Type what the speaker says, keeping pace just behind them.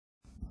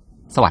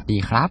สวัสดี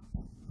ครับ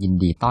ยิน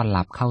ดีต้อน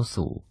รับเข้า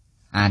สู่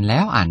อ่านแล้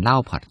วอ่านเล่า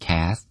พอดแค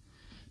ส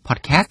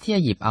ต์ที่จ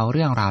ะหยิบเอาเ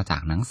รื่องราวจา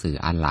กหนังสือ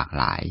อันหลาก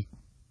หลาย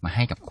มาใ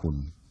ห้กับคุณ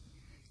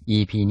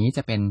EP นี้จ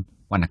ะเป็น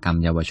วรรณกรรม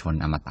เยาวชน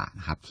อมตะ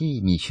นะครับที่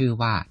มีชื่อ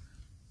ว่า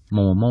โม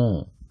โม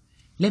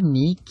เล่ม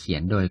นี้เขีย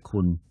นโดยคุ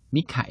ณ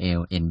มิคาเอ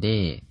ลเอนเด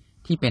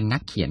ที่เป็นนั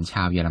กเขียนช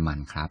าวเยอรมัน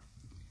ครับ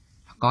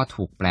แล้วก็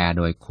ถูกแปลโ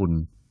ดยคุณ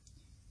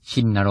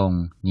ชินนรง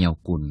ค์เนียว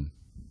กุล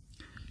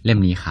เล่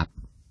มนี้ครับ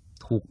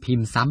ถูกพิ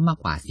มพ์ซ้ำมาก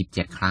กว่า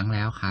17ครั้งแ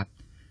ล้วครับ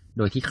โ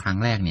ดยที่ครั้ง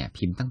แรกเนี่ย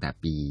พิมพ์ตั้งแต่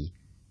ปี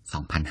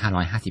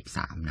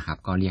2553นะครับ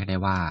ก็เรียกได้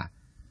ว่า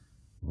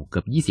เกื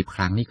อบ20ค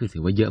รั้งนี่คือถื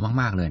อว่าเยอะ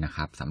มากๆเลยนะค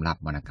รับสำหรับ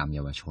วรรณกรรมเย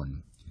าวชน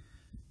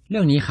เรื่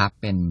องนี้ครับ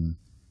เป็น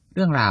เ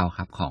รื่องราวค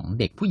รับของ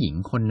เด็กผู้หญิง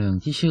คนหนึ่ง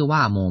ที่ชื่อว่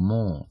าโมโ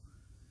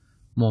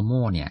ม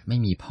เนี่ยไม่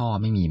มีพ่อ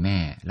ไม่มีแม่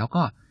แล้ว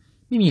ก็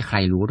ไม่มีใคร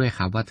รู้ด้วยค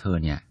รับว่าเธอ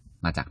เนี่ย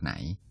มาจากไหน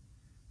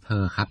เธ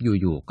อครับ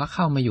อยู่ๆก็เ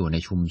ข้ามาอยู่ใน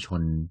ชุมช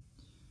น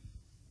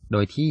โด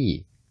ยที่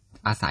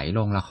อาศัยโร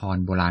งละคร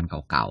โบราณ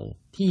เก่า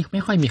ๆที่ไ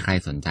ม่ค่อยมีใคร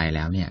สนใจแ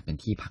ล้วเนี่ยเป็น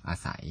ที่พักอา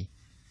ศัย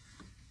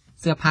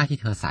เสื้อผ้าที่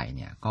เธอใส่เ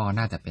นี่ยก็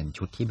น่าจะเป็น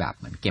ชุดที่แบบ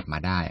เหมือนเก็บมา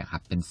ได้ครั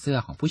บเป็นเสื้อ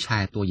ของผู้ชา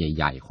ยตัวใ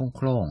หญ่ๆโ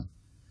คร่ง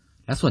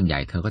ๆและส่วนใหญ่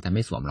เธอก็จะไ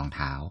ม่สวมรองเ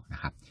ท้านะ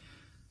ครับ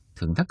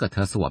ถึงถ้าเกิดเธ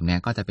อสวมเนี่ย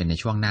ก็จะเป็นใน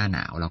ช่วงหน้าหน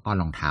าวแล้วก็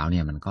รองเท้าเ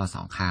นี่ยมันก็ส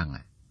องข้าง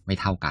ไม่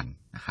เท่ากัน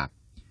นะครับ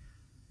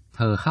เธ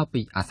อเข้าไป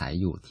อาศัย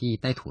อยู่ที่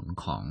ใต้ถุน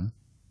ของ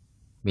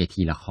เว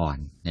ทีละคร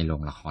ในโร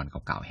งละคร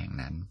เก่าๆแห่ง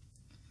นั้น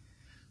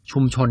ชุ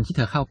มชนที่เ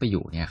ธอเข้าไปอ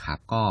ยู่เนี่ยครับ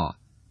ก็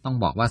ต้อง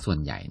บอกว่าส่วน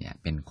ใหญ่เนี่ย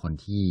เป็นคน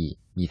ที่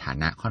มีฐา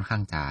นะค่อนข้า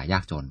งจะยา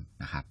กจน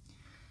นะครับ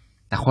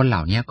แต่คนเหล่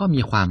านี้ก็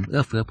มีความเอื้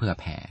อเฟื้อเผื่อ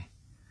แผ่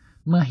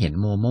เมื่อเห็น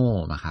โมโม่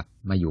นะครับ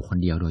มาอยู่คน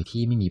เดียวโดย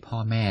ที่ไม่มีพ่อ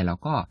แม่แล้ว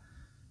ก็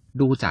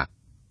ดูจาก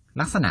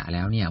ลักษณะแ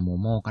ล้วเนี่ยโม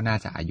โม่ก็น่า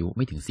จะอายุไ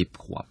ม่ถึง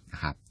10 ขวบนะ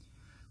ครับ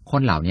ค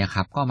นเหล่านี้ค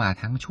รับก็มา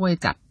ทั้งช่วย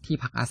จัดที่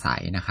พักอาศั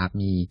ยนะครับ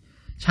มี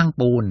ช่าง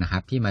ปูนนะครั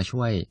บที่มา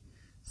ช่วย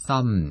ซ่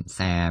อมแซ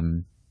ม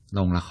โร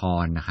งละค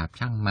รนะครับ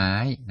ช่างไม้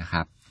นะค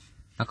รับ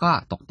แล้วก็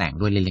ตกแต่ง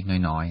ด้วยเล็ก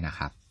ๆน้อยๆนะค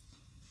รับ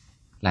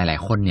หลาย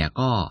ๆคนเนี่ย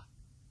ก็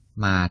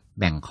มา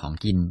แบ่งของ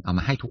กินเอาม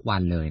าให้ทุกวั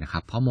นเลยนะครั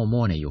บเพราะโมโ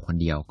ม่เนี่ยอยู่คน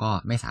เดียวก็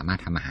ไม่สามารถ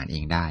ทำอาหารเอ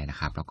งได้นะ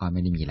ครับแล้วก็ไ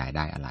ม่ได้มีรายไ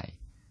ด้อะไร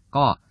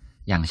ก็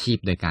ยังชีพ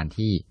โดยการ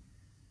ที่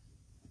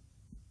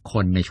ค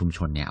นในชุมช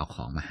นเนี่ยเอาข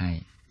องมาให้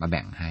มาแ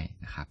บ่งให้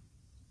นะครับ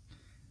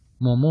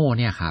โมโม่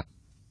เนี่ยครับ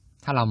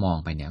ถ้าเรามอง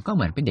ไปเนี่ยก็เห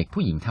มือนเป็นเด็ก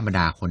ผู้หญิงธรรมด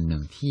าคนหนึ่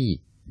งที่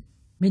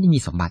ไม่ได้มี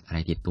สมบัติอะไร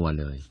ติดตัว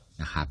เลย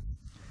นะครับ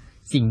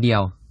สิ่งเดีย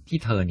ว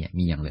ที่เธอเนี่ย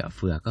มีอย่างเหลือเ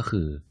ฟือก็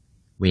คือ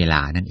เวล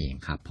านั่นเอง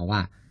ครับเพราะว่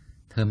า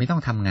เธอไม่ต้อ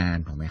งทำงาน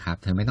ถูกไหมครับ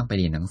เธอไม่ต้องไป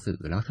เรียนหนังสือ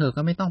แล้วเธอ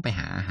ก็ไม่ต้องไปห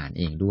าอาหาร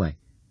เองด้วย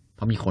เพ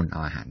ราะมีคนเอา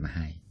อาหารมาใ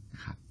ห้น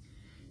ะครับ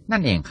นั่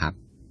นเองครับ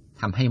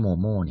ทำให้โม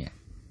โม่เนี่ย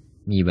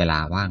มีเวลา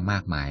ว่างมา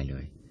กมายเล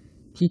ย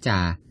ที่จะ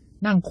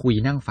นั่งคุย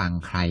นั่งฟัง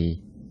ใคร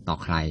ต่อ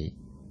ใคร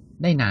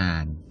ได้นา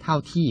นเท่า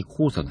ที่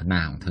คู่สนทนา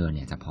ของเธอเ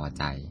นี่ยจะพอใ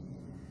จ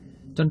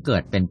จนเกิ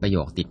ดเป็นประโย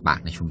คติดปาก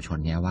ในชุมชน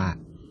เนี่ยว่า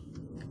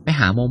ไป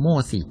หาโมโม่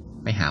สิ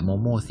ไปหาโม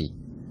โม่สิ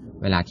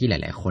เวลาที่ห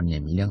ลายๆคนเนี่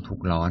ยมีเรื่องทุก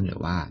ข์ร้อนหรื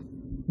อว่า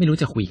ไม่รู้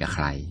จะคุยกับใค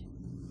ร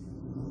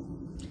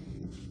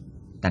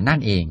แต่นั่น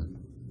เอง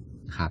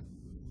ครับ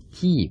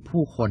ที่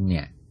ผู้คนเ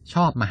นี่ยช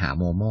อบมาหา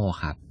โมโม่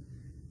ครับ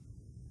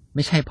ไ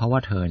ม่ใช่เพราะว่า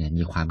เธอเนี่ย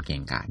มีความเก่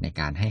งกาจใน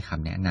การให้ค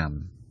ำแนะน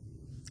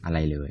ำอะไร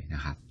เลยน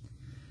ะครับ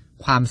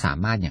ความสา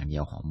มารถอย่างเดี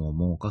ยวของโมโ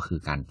ม่ก็คือ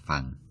การฟั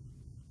ง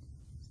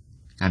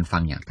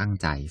อย่างตั้ง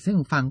ใจซึ่ง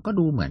ฟังก็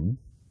ดูเหมือน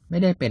ไม่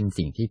ได้เป็น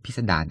สิ่งที่พิส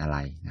ดารอะไร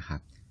นะครั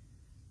บ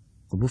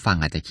คุณผู้ฟัง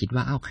อาจจะคิด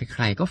ว่าใค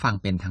รๆก็ฟัง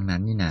เป็นทั้งนั้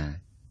นนี่นา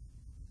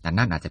แต่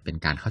นั่นอาจจะเป็น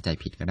การเข้าใจ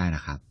ผิดก็ได้น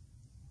ะครับ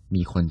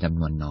มีคนจำ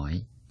นวนน้อย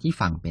ที่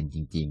ฟังเป็นจ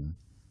ริง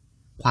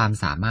ๆความ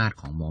สามารถ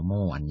ของโมโ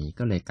ม่อันนี้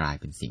ก็เลยกลาย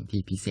เป็นสิ่ง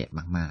ที่พิเศษ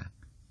มาก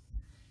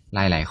ๆห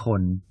ลายๆค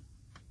น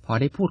พอ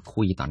ได้พูด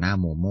คุยต่อหน้า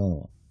โมโม่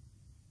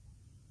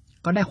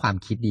ก็ได้ความ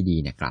คิดดี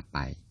ๆเนี่ยกลับไป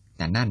แ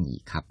ต่นั่นอี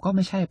กครับก็ไ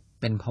ม่ใช่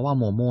เป็นเพราะว่า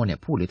โมโม่เนี่ย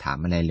พูดหรือถาม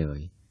อะไรเลย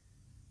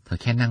เธอ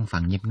แค่นั่งฟั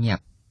งเงียบ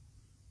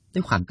ๆด้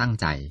วยความตั้ง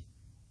ใจ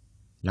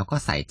แล้วก็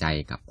ใส่ใจ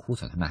กับคู่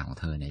สนทนาของ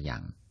เธอเนี่ยอย่า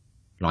ง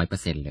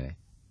 100% เลย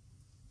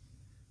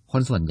ค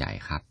นส่วนใหญ่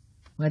ครับ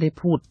เมื่อได้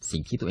พูดสิ่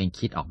งที่ตัวเอง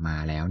คิดออกมา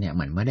แล้วเนี่ยเห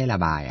มือนเมื่อได้ระ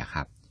บายค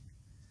รับ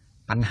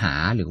ปัญหา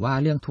หรือว่า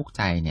เรื่องทุกข์ใ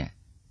จเนี่ย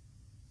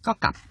ก็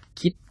กลับ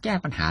คิดแก้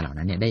ปัญหาเหล่า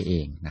นั้นเนี่ยได้เอ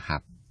งนะครั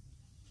บ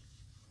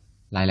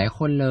หลายๆค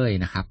นเลย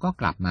นะครับก็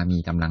กลับมามี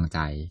กำลังใจ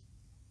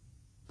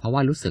เพราะว่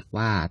ารู้สึก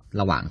ว่า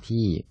ระหว่าง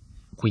ที่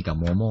คุยกับ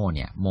โมโม่เ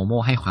นี่ยโมโ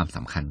ม่ให้ความส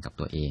ำคัญกับ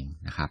ตัวเอง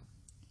นะครับ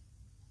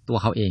ตัว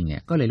เขาเองเนี่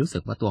ยก็เลยรู้สึ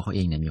กว่าตัวเขาเอ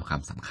งเนี่ยมีควา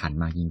มสำคัญ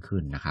มากยิ่งขึ้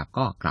นนะครับ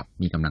ก็กลับ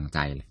มีกำลังใจ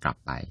กลับ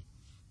ไป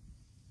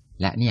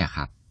และเนี่ยค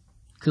รับ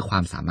คือควา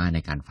มสามารถใน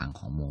การฟัง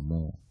ของโมโ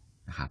ม่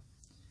นะครับ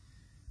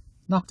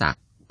นอกจาก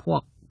พว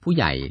กผู้ใ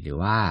หญ่หรือ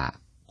ว่า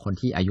คน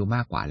ที่อายุม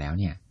ากกว่าแล้ว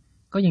เนี่ย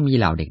ก็ยังมี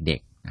เหล่าเด็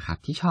กๆนะครับ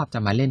ที่ชอบจะ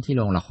มาเล่นที่โ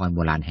รงละครโบ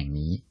ราณแห่ง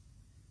นี้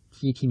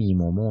ที่มีโ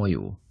มโม่อ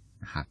ยู่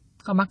นะครับ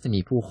ก็มักจะมี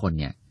ผู้คน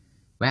เนี่ย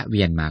แวะเ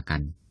วียนมากั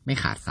นไม่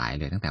ขาดสาย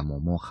เลยตั้งแต่โม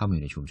โม่เข้ามาอ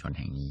ยู่ในชุมชนแ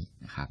ห่งนี้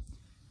นะครับ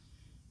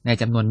ใน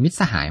จำนวนมิตร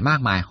สหายมาก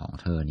มายของ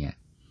เธอเนี่ย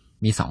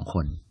มี2 ค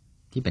น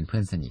ที่เป็นเพื่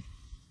อนสนิท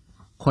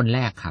คนแร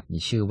กครับมี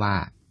ชื่อว่า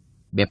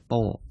เบปโ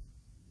ป้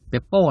เป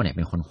ปโป้เนี่ยเ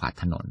ป็นคนกวาด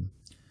ถนน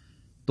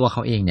ตัวเข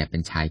าเองเนี่ยเป็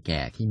นชายแก่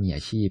ที่มีอ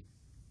าชีพ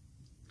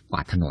กว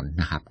าดถนน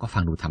นะครับก็ฟั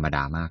งดูธรรมด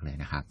ามากเลย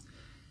นะครับ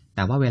แ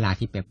ต่ว่าเวลา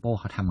ที่เปปโป้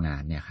เขาทำงา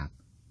นเนี่ยครับ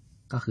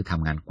ก็คือท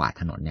ำงานกวาด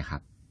ถนนเนี่ยครั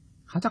บ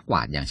เขาจะกว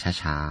าดอย่าง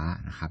ช้า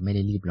ๆนะครับไม่ไ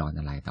ด้รีบร้อน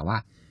อะไรแต่ว่า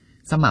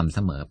สม่ำเส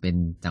มอเป็น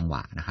จังหว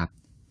ะนะครับ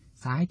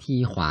ซ้ายที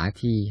ขวา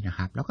ทีนะค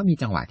รับแล้วก็มี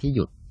จังหวะที่ห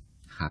ยุด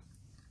ครับ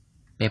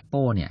เปปโ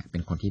ป้เนี่ยเป็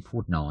นคนที่พู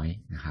ดน้อย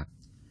นะครับ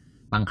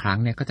บางครั้ง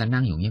เนี่ยก็จะ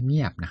นั่งอยู่เ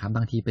งียบๆนะครับบ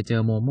างทีไปเจ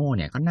อโมโม่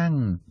เนี่ยก็นั่ง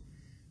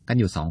กัน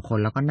อยู่2คน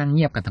แล้วก็นั่งเ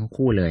งียบกันทั้ง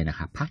คู่เลยนะค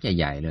รับพักใ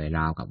หญ่ๆเลยร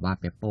าวกับว่า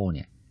เปปโป้เ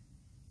นี่ย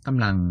ก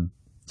ำลัง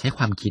ใช้ค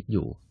วามคิดอ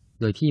ยู่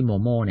โดยที่โม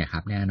โม่เนี่ยค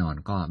รับแน่นอน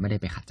ก็ไม่ได้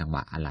ไปขัดจังหว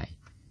ะอะไร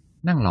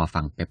นั่งรอ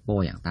ฟังเปปโป้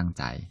อย่างตั้งใ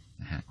จ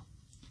นะฮะ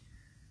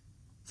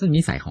ซึ่ง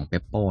นิสัยของเป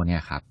ปโป้เนี่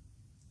ยครับ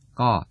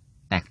ก็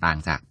แตกต่าง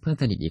จากเพื่อน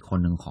สนิทอีกคน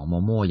หนึ่งของโม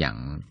โม่อย่าง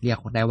เรียก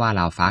ได้ว่า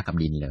ราวฟ้ากับ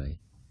ดินเลย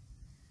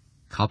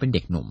เขาเป็นเ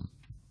ด็กหนุ่ม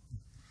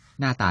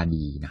หน้าตา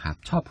ดีนะครับ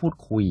ชอบพูด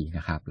คุยน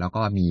ะครับแล้ว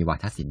ก็มีวา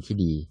ทศิลป์ที่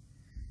ดี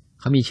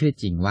เขามีชื่อ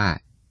จริงว่า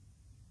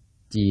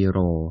จิโร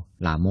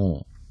ลาโม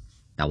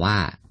แต่ว่า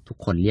ทุก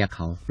คนเรียกเข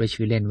าด้วย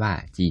ชื่อเล่นว่า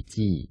จี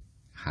จี้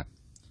ครับ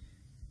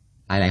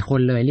หลายๆคน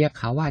เลยเรียก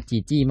เขาว่าจี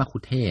จี้มัคคุ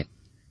เทศก์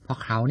เพราะ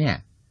เขาเนี่ย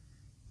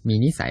มี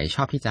นิสัยช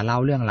อบที่จะเล่า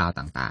เรื่องราว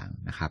ต่าง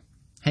ๆนะครับ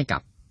ให้กั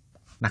บ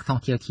นักท่อ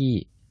งเที่ยวที่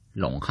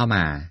หลงเข้าม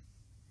า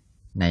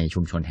ในชุ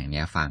มชนแห่ง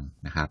นี้ฟัง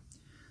นะครับ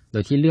โด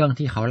ยที่เรื่อง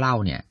ที่เขาเล่า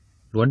เนี่ย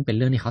ล้วนเป็นเ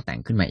รื่องที่เขาแต่ง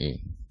ขึ้นมาเอง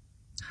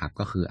ครับ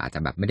ก็คืออาจจะ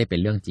แบบไม่ได้เป็น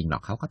เรื่องจริงหรอ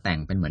กเขาก็แต่ง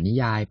เป็นเหมือนนิ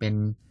ยายเป็น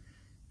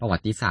ประวั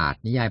ติศาสต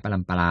ร์นิยายปรั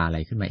มปราอะไร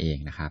ขึ้นมาเอง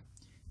นะครับ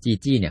จี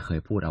จี้เนี่ยเคย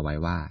พูดเอาไว้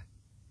ว่า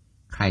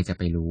ใครจะไ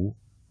ปรู้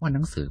ว่าห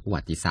นังสือประ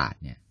วัติศาสต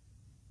ร์เนี่ย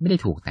ไม่ได้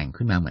ถูกแต่ง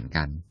ขึ้นมาเหมือน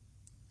กัน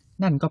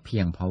นั่นก็เพี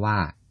ยงเพราะว่า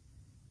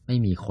ไม่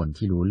มีคน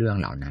ที่รู้เรื่อง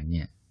เหล่านั้นเ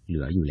นี่ยเห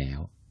ลืออยู่แล้ว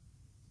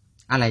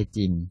อะไรจ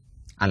ริง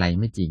อะไร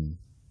ไม่จริง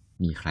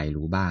มีใคร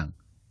รู้บ้าง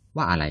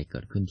ว่าอะไรเกิ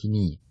ดขึ้นที่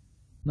นี่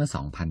เมื่อ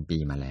 2,000 ปี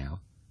มาแล้ว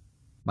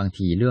บาง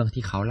ทีเรื่อง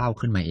ที่เขาเล่า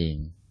ขึ้นมาเอง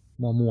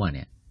มั่วๆเ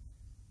นี่ย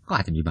ก็อ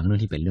าจจะมีบางเรื่อ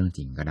งที่เป็นเรื่องจ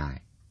ริงก็ได้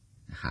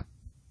นะครับ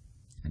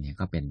อันนี้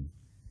ก็เป็น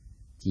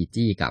จี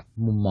จี้กับ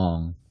มุมมอง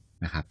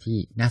นะครับที่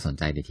น่าสน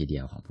ใจเลยทีเดี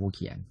ยวของผู้เ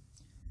ขียน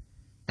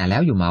แต่แล้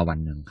วอยู่มาวัน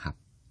หนึ่งครับ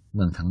เ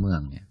มืองทั้งเมือ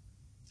งเนี่ย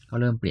ก็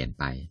เริ่มเปลี่ยน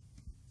ไป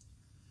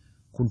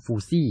คุณฟู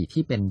ซี่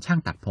ที่เป็นช่าง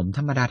ตัดผมธ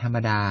รรม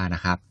ดาน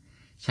ะครับ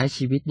ใช้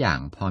ชีวิตอย่าง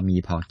พอมี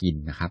พอกิน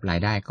นะครับราย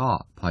ได้ก็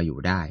พออยู่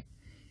ได้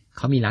เข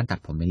ามีร้านตัด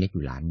ผมเล็กๆอ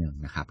ยู่ร้านหนึ่ง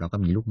นะครับแล้วก็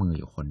มีลูกมือ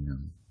อยู่คนหนึ่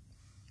ง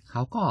เข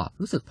าก็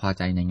รู้สึกพอใ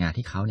จในงาน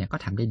ที่เขาเนี่ยก็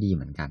ทำได้ดีเ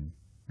หมือนกัน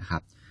นะครั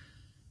บ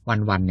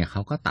วันๆเนี่ยเข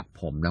าก็ตัด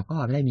ผมแล้วก็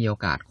ได้มีโอ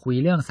กาสคุย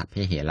เรื่องสัพเพ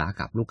เหระ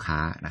กับลูกค้า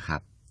นะครั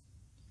บ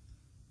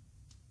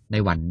ใน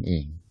วันเอ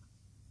ง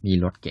มี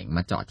รถเก๋งม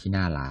าจอดที่ห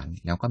น้าร้าน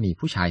แล้วก็มี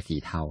ผู้ชายสี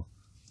เทา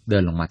เดิ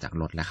นลงมาจาก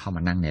รถและเข้าม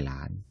านั่งในร้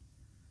าน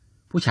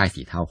ผู้ชาย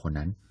สีเทาคน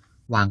นั้น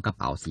วางกระ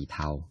เป๋าสีเท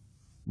า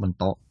บน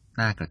โต๊ะห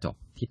น้ากระจก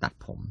ที่ตัด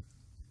ผม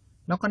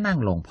แล้วก็นั่ง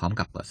ลงพร้อม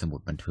กับเปิดสมุด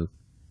บันทึก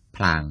พ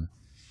ลาง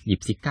หยิบ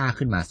ซิก้า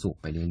ขึ้นมาสูบ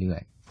ไปเรื่อ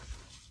ย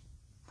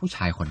ๆผู้ช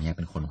ายคนนี้เ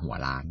ป็นคนหัว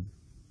ล้าน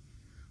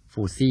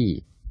ฟูซี่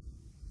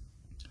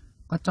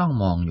ก็จ้อง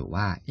มองอยู่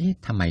ว่าเอ๊ะ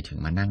ทำไมถึง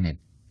มานั่งใน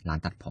ร้าน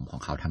ตัดผมขอ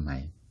งเขาทำไม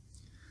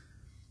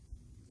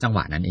จังหว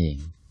ะนั้นเอง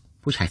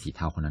ผู้ชายสีเ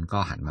ทาคนนั้นก็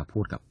หันมาพู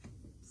ดกับ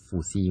ฟู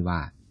ซี่ว่า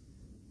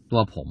ตั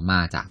วผมม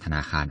าจากธน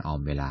าคารออ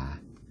มเวลา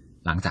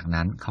หลังจาก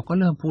นั้นเขาก็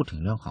เริ่มพูดถึง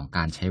เรื่องของก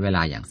ารใช้เวล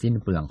าอย่างสิ้น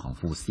เปลืองของ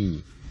ฟูซี่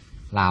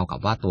ราวกับ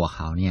ว่าตัวเข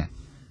าเนี่ย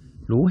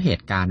รู้เห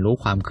ตุการณ์รู้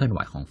ความเคลื่อนไหว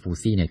ของฟู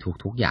ซี่ใน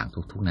ทุกๆอย่าง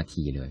ทุกๆนา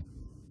ทีเลย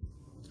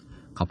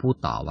เขาพูด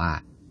ต่อว่า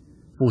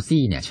ฟู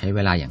ซี่เนี่ยใช้เว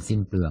ลาอย่างสิ้น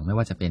เปลืองไม่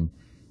ว่าจะเป็น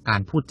กา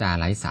รพูดจา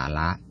ไร้สาร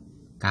ะ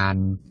การ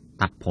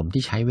ตัดผม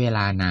ที่ใช้เวล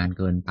านาน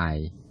เกินไป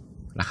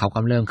แล้วเขาก็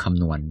เริ่มค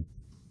ำนวณ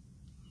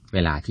เว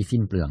ลาที่สิ้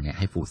นเปลืองเนี่ยใ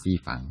ห้ฟูซี่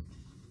ฟัง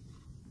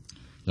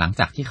หลัง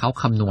จากที่เขา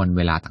คำนวณเ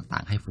วลาต่า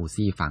งๆให้ฟู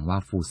ซี่ฟังว่า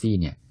ฟูซี่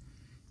เนี่ย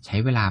ใช้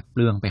เวลาเป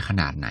ลืองไปข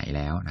นาดไหนแ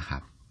ล้วนะครั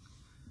บ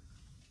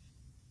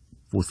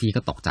ฟูซี่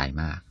ก็ตกใจ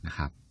มากนะค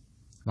รับ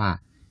ว่า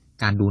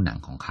การดูหนัง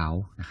ของเขา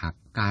นะครับ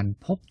การ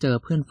พบเจอ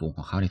เพื่อนฝูงข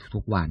องเขาใน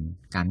ทุกๆวัน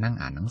การนั่ง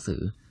อ่านหนังสื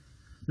อ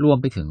รวม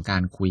ไปถึงกา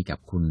รคุยกับ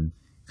คุณ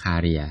คา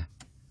เรีย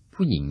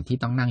ผู้หญิงที่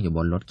ต้องนั่งอยู่บ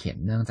นรถเข็น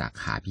เนื่องจาก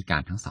ขาพิกา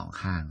รทั้งสอง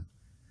ข้าง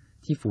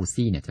ที่ฟู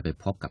ซี่เนี่ยจะไป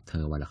พบกับเธ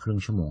อวันละครึ่ง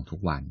ชั่วโมงทุก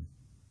วัน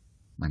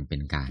มันเป็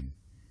นการ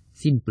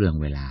สิ้นเปลือง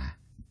เวลา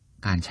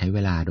การใช้เว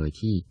ลาโดย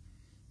ที่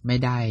ไม่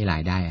ได้รา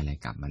ยได้อะไร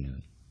กลับมาเล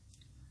ย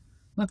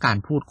เมื่อการ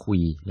พูดคุย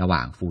ระหว่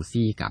างฟู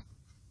ซี่กับ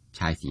ช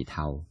ายสีเท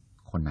า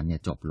คนนั้นเนี่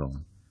ยจบลง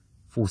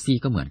ฟูซี่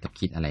ก็เหมือนกับ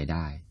คิดอะไรไ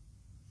ด้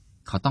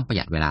เขาต้องประห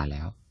ยัดเวลาแ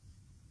ล้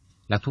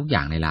วทุกอย่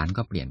างในร้าน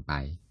ก็เปลี่ยนไป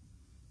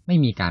ไม่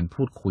มีการ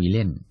พูดคุยเ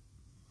ล่น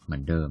เหมื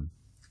อนเดิม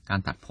การ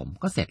ตัดผม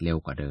ก็เสร็จเร็ว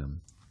กว่าเดิม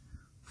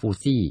ฟู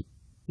ซี่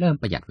เริ่ม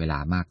ประหยัดเวลา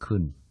มากขึ้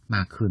น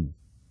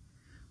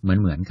เห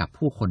มือนกับ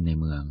ผู้คนใน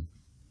เมือง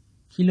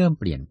ที่เริ่ม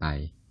เปลี่ยนไป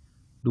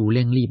ดูเ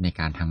ร่งรีบใน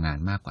การทำงาน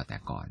มากกว่าแต่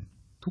ก่อน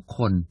ทุกค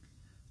น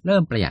เริ่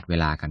มประหยัดเว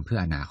ลากันเพื่อ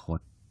อนาคต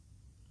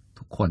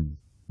ทุกคน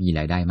มีร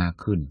ายได้มาก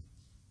ขึ้น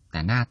แต่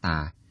หน้าตา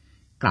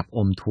กลับอ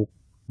มทุกข์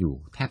อยู่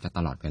แทบจะต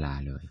ลอดเวลา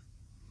เลย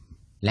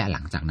และห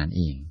ลังจากนั้นเ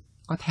อง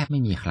ก็แทบไม่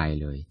มีใคร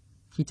เลย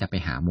ที่จะไป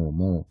หาโมโ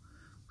ม่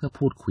พื่อ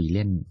พูดคุยเ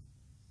ล่น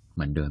เห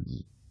มือนเดิม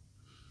อีก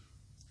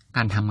ก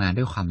ารทำงาน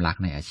ด้วยความรัก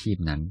ในอาชีพ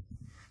นั้น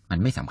มัน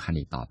ไม่สำคัญ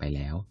อีกต่อไปแ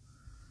ล้ว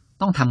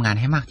ต้องทำงาน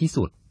ให้มากที่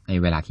สุดใน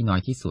เวลาที่น้อ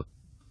ยที่สุด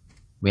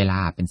เวลา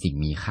เป็นสิ่ง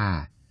มีค่า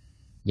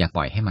อย่าป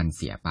ล่อยให้มันเ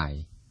สียไป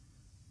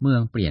เมือ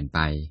งเปลี่ยนไป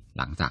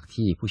หลังจาก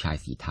ที่ผู้ชาย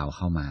สีเทาเ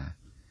ข้ามา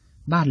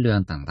บ้านเรือ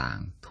นต่าง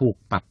ๆถูก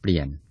ปรับเปลี่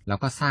ยนแล้ว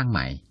ก็สร้างให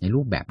ม่ใน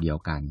รูปแบบเดียว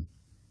กัน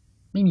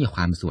ไม่มีคว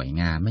ามสวย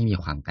งามไม่มี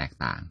ความแตก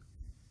ต่าง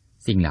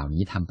สิ่งเหล่า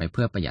นี้ทำไปเ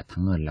พื่อประหยัดทั้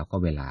งเงินแล้วก็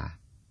เวลา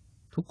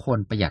ทุกคน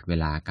ประหยัดเว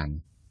ลากัน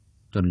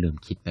จนลืม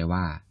คิดไป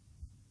ว่า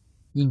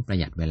ยิ่งประ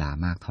หยัดเวลา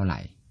มากเท่าไหร่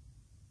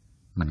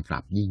มันกลั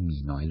บยิ่งมี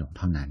น้อยลงเ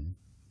ท่านั้น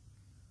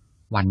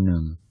วันห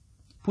นึ่ง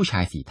ผู้ชา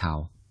ยสีเทา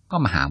ก็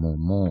มาหาโม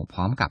โม่พ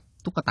ร้อมกับ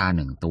ตุ๊กตา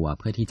1 ตัว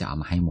เพื่อที่จะเอา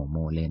มาให้โมโ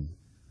ม่เล่น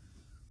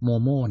โม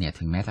โม่เนี่ย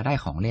ถึงแม้จะได้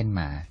ของเล่น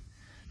มา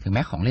ถึงแ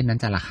ม้ของเล่นนั้น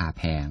จะราคาแ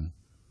พง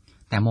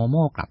แต่โมโ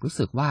ม่กลับรู้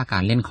สึกว่ากา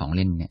รเล่นของเ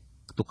ล่นเนี่ย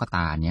ตุ๊กต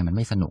าเนี่ยมันไ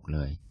ม่สนุกเล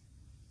ย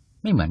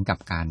ไม่เหมือนกับ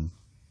การ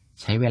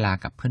ใช้เวลา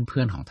กับเพื่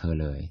อนๆของเธอ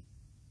เลย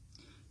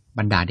บ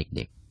รรดาเ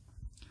ด็ก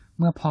ๆเ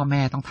มื่อพ่อแ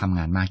ม่ต้องทำง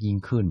านมากยิ่ง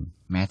ขึ้น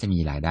แม้จะมี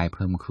รายได้เ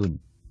พิ่มขึ้น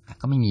แต่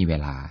ก็ไม่มีเว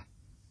ลา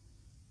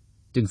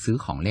จึงซื้อ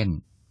ของเล่น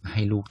มาใ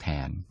ห้ลูกแท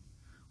น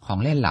ของ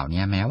เล่นเหล่า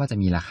นี้แม้ว่าจะ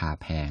มีราคา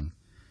แพง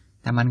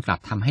แต่มันกลับ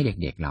ทำให้เ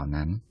ด็กๆเหล่า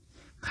นั้น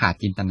ขาด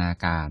จินตนา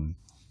การ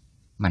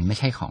มันไม่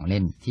ใช่ของเล่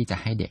นที่จะ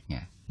ให้เด็กเนี่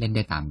ยเล่นไ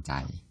ด้ตามใจ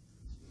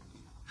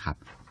ครับ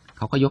เ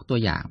ขาก็ยกตัว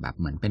อย่างแบบ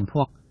เหมือนเป็นพ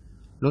วก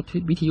รถ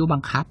วิทยุบั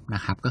งคับน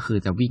ะครับก็คือ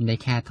จะวิ่งได้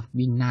แค่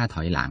วิ่งหน้าถ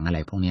อยหลังอะไร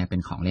พวกนี้เป็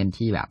นของเล่น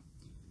ที่แบบ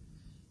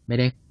ไม่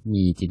ได้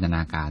มีจินตน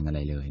าการอะไร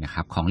เลยนะค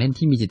รับของเล่น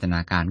ที่มีจินตน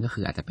าการก็คื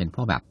ออาจจะเป็นพ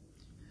วกแบบ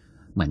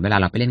เหมือนเวลา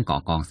เราไปเล่นก่อ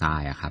กองทรา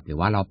ยอะครับหรือ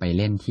ว่าเราไป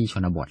เล่นที่ช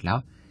นบทแล้ว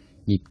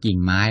หยิบกิ่ง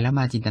ไม้แล้ว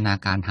มาจินตนา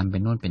การทำเป็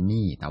นโน่นเป็น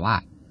นี่แต่ว่า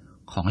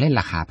ของเล่น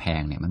ราคาแพ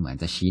งเนี่ยมันเหมือน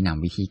จะชี้น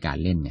ำวิธีการ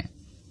เล่นเนี่ย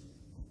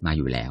มาอ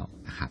ยู่แล้ว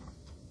นะครับ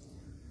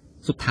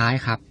สุดท้าย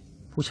ครับ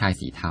ผู้ชาย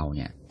สีเทาเ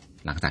นี่ย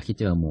หลังจากที่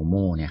เจอโมโ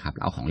ม่เนี่ยครับ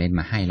เอาของเล่น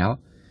มาให้แล้ว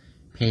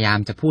พยายาม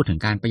จะพูดถึง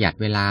การประหยัด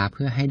เวลาเ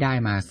พื่อให้ได้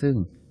มาซึ่ง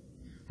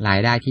ราย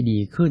ได้ที่ดี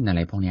ขึ้นอะไร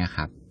พวกนี้ค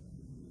รับ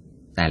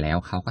แต่แล้ว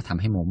เขาก็ทำ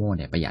ให้โมโม่เ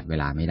นี่ยประหยัดเว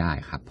ลาไม่ได้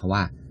ครับเพราะว่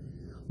า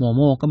โมโ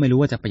ม่ก็ไม่รู้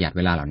ว่าจะประหยัดเ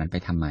วลาเหล่านั้นไป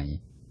ทำไม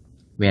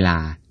เวลา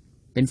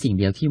เป็นสิ่ง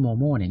เดียวที่โม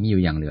โม่เนี่ยมีอ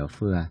ยู่อย่างเหลือเ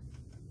ฟือ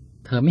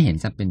เธอไม่เห็น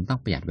จำเป็นต้อง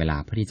ประหยัดเวลา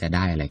เพื่อที่จะไ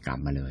ด้อะไรกลับ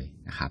มาเลย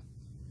นะครับ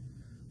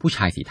ผู้ช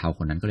ายสีเทาค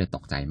นนั้นก็เลยต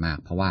กใจมาก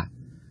เพราะว่า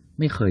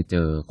ไม่เคยเจ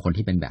อคน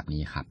ที่เป็นแบบ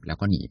นี้ครับแล้ว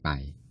ก็หนีไป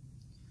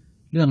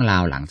เรื่องรา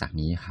วหลังจาก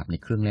นี้ครับใน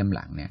ครึ่งเล่มห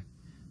ลังเนี่ย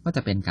ก็จ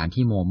ะเป็นการ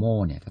ที่โมโม่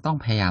เนี่ยจะต้อง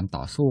พยายาม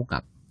ต่อสู้กั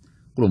บ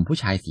กลุ่มผู้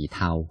ชายสีเท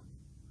า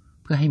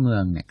เพื่อให้เมือ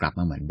งเนี่ยกลับ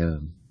มาเหมือนเดิ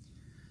ม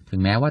ถึง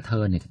แม้ว่าเธ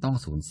อเนี่ยจะต้อง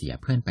สูญเสีย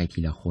เพื่อนไปที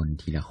ละคน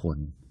ทีละคน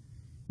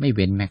ไม่เ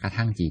ว้นแม้กระ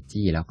ทั่งจี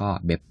จี้แล้วก็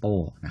เบปโป้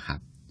นะครับ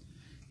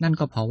นั่น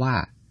ก็เพราะว่า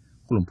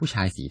กลุ่มผู้ช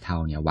ายสีเทา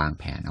เนี่ยวาง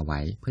แผนเอาไว้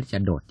เพื่อจะ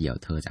โดดเดี่ยว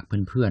เธอจาก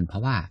เพื่อนๆเพรา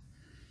ะว่า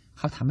เ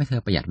ขาทำให้เธ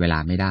อประหยัดเวลา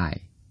ไม่ได้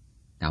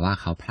แต่ว่า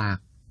เขาพลาก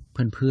เ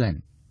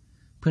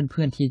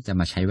พื่อนที่จะ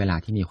มาใช้เวลา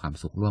ที่มีความ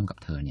สุขร่วมกับ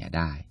เธอเนี่ยไ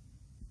ด้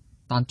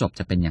ตอนจบ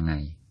จะเป็นยังไง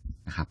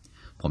นะครับ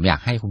ผมอยาก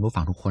ให้คุณผู้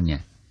ฟังทุกคนเนี่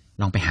ย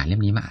ลองไปหาเล่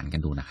มนี้มาอ่านกั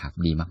นดูนะครับ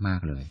ดีมาก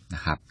ๆเลยน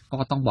ะครับ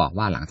ก็ต้องบอก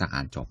ว่าหลังจากอ่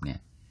านจบเนี่ย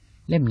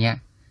เล่มเนี้ย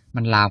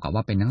มันราวกับว่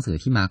าเป็นหนังสือ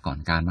ที่มาก่อน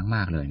การม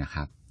ากๆเลยนะค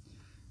รับ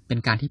เป็น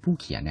การที่ผู้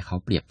เขียนเนี่ยเขา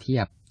เปรียบเที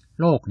ยบ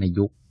โลกใน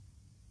ยุค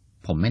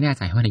ผมไม่แน่ใ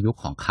จว่าในยุค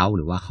ของเขาห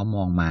รือว่าเขาม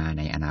องมาใ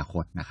นอนาค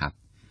ตนะครับ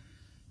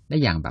ได้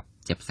อย่างแบบ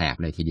เจ็บแสบ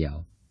เลยทีเดียว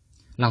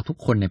เราทุก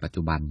คนในปัจ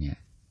จุบันเนี่ย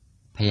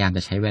พยายามจ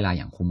ะใช้เวลาอ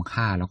ย่างคุ้ม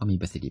ค่าแล้วก็มี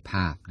ประสิทธิภ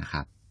าพนะค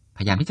รับพ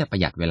ยายามที่จะปร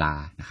ะหยัดเวลา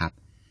นะครับ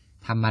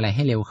ทำอะไรใ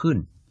ห้เร็วขึ้น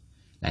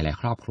หลาย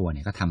ๆครอบครัวเ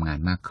นี่ยก็ทำงาน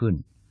มากขึ้น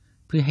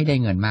เพื่อให้ได้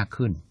เงินมาก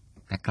ขึ้น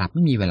แต่กลับไ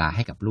ม่มีเวลาใ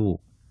ห้กับลูก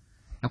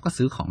แล้วก็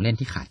ซื้อของเล่น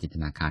ที่ขาดจินต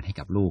นาการให้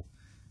กับลูก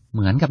เห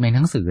มือนกับในห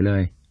นังสือเล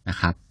ยนะ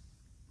ครับ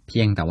เพี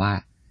ยงแต่ว่า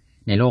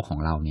ในโลกของ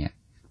เราเนี่ย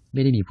ไ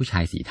ม่ได้มีผู้ชา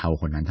ยสีเทา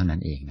คนนั้นเท่านั้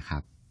นเองนะครั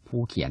บผู้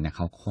เขียนเนี่ยเข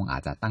าคงอา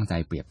จจะตั้งใจ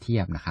เปรียบเที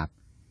ยบนะครับ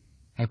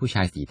ให้ผู้ช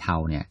ายสีเทา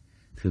เนี่ย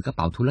ถือกระเ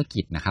ป๋าธุร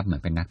กิจนะครับเหมือ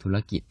นเป็นนักธุร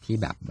กิจที่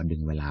แบบดึ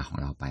งเวลาของ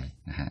เราไป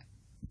นะฮะ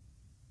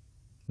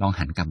ลอง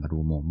หันกลับมาดู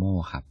โมโม่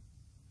ครับ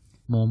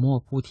โมโม่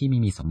ผู้ที่ไม่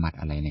มีสมบัติ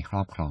อะไรในคร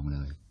อบครองเล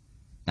ย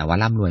แต่ว่า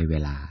ร่ำรวยเว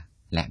ลา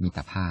และมิต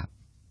รภาพ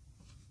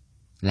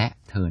และ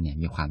เธอเนี่ย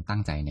มีความตั้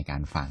งใจในกา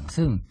รฟัง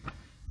ซึ่ง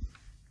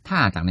ถ้า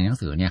อ่านจากในหนัง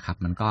สือเนี่ยครับ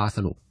มันก็ส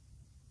รุป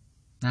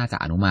น่าจะ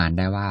อนุมานไ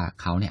ด้ว่า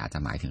เขาเนี่ยอาจจะ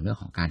หมายถึงเรื่อง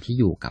ของการที่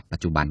อยู่กับปั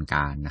จจุบันก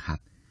ารนะครับ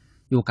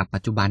อยู่กับปั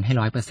จจุบันให้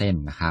 100% น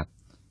ะครับ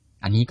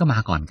อันนี้ก็มา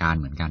ก่อนการ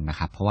เหมือนกันนะ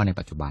ครับเพราะว่าใน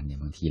ปัจจุบันเนี่ย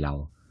บางทีเรา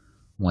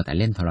มัวแต่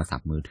เล่นโทรศัพ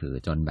ท์มือถือ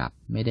จนแบบ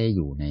ไม่ได้อ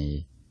ยู่ใน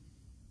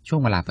ช่ว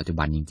งเวลาปัจจุ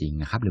บันจริง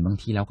ๆนะครับหรือบาง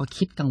ทีเราก็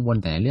คิดกังวล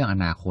แต่ในเรื่องอ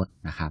นาคต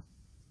นะครับ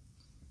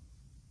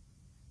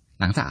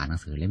หลังจากอ่านหนั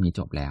งสือเล่มนี้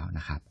จบแล้วน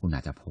ะครับคุณอ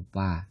าจจะพบ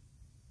ว่า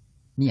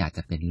นี่อาจจ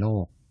ะเป็นโล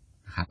ก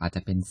นะครับอาจจ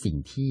ะเป็นสิ่ง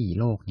ที่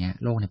โลก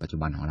ในปัจจุ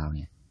บันของเราเ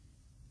นี่ย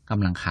ก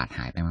ำลังขาดห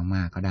ายไปม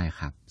ากๆก็ได้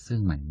ครับซึ่ง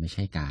มันไม่ใ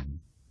ช่การ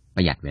ป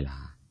ระหยัดเวลา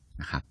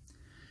นะครับ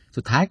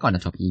สุดท้ายก่อนจ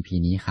ะจบ EP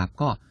นี้ครับ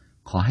ก็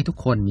ขอให้ทุก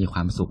คนมีคว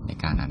ามสุขใน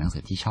การอ่านหนังสื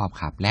อที่ชอบ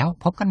ครับแล้ว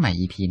พบกันใหม่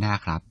EP หน้า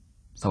ครับ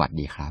สวัส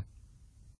ดีครับ